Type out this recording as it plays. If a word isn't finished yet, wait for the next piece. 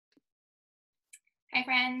Hi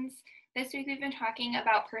friends. This week we've been talking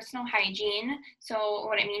about personal hygiene, so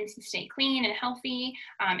what it means to stay clean and healthy.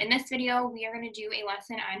 In this video, we are going to do a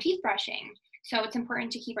lesson on teeth brushing. So it's important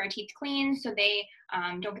to keep our teeth clean so they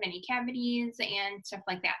don't get any cavities and stuff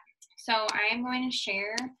like that. So I'm going to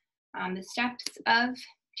share the steps of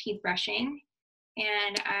teeth brushing,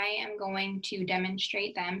 and I am going to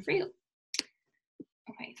demonstrate them for you.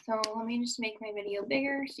 Okay, so let me just make my video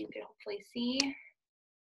bigger so you can hopefully see.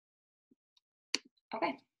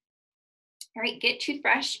 Okay. All right, get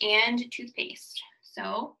toothbrush and toothpaste.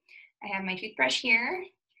 So I have my toothbrush here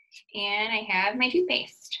and I have my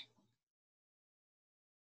toothpaste.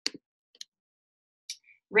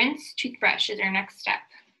 Rinse toothbrush is our next step.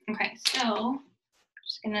 Okay, so I'm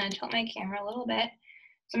just gonna tilt my camera a little bit.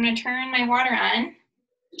 So I'm gonna turn my water on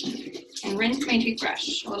and rinse my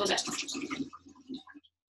toothbrush a little bit.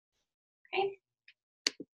 Okay.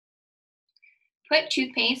 Put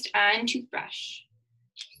toothpaste on toothbrush.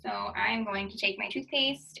 So I'm going to take my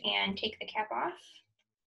toothpaste and take the cap off.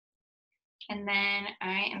 And then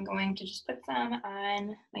I am going to just put some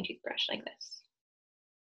on my toothbrush like this.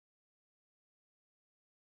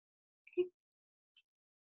 Okay.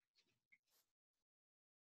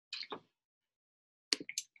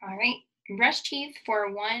 All right, brush teeth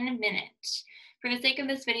for 1 minute. For the sake of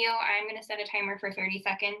this video, I'm going to set a timer for 30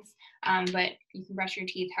 seconds, but you can brush your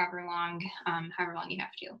teeth however long you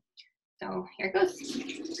have to. So here it goes.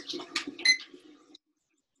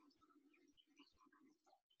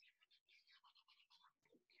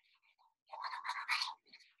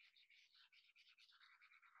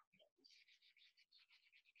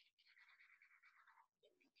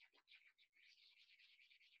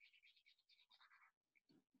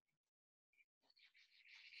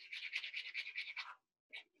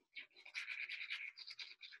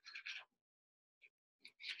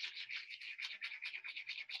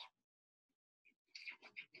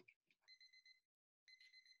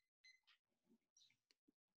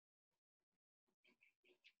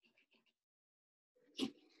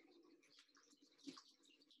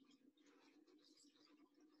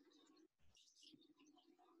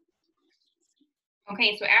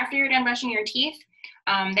 Okay, so after you're done brushing your teeth,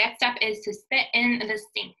 that step is to spit in the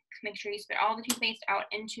sink. Make sure you spit all the toothpaste out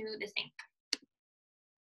into the sink.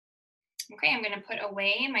 Okay, I'm going to put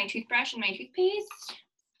away my toothbrush and my toothpaste.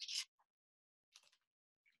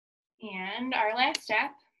 And our last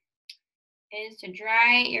step is to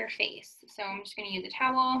dry your face. So I'm just going to use a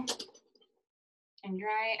towel and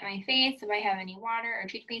dry my face if I have any water or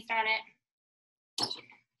toothpaste on it.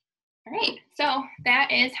 All right, so that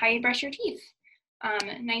is how you brush your teeth.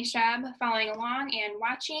 Nice job following along and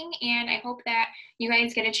watching, and I hope that you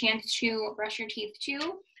guys get a chance to brush your teeth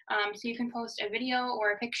too, so you can post a video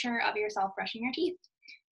or a picture of yourself brushing your teeth.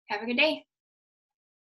 Have a good day.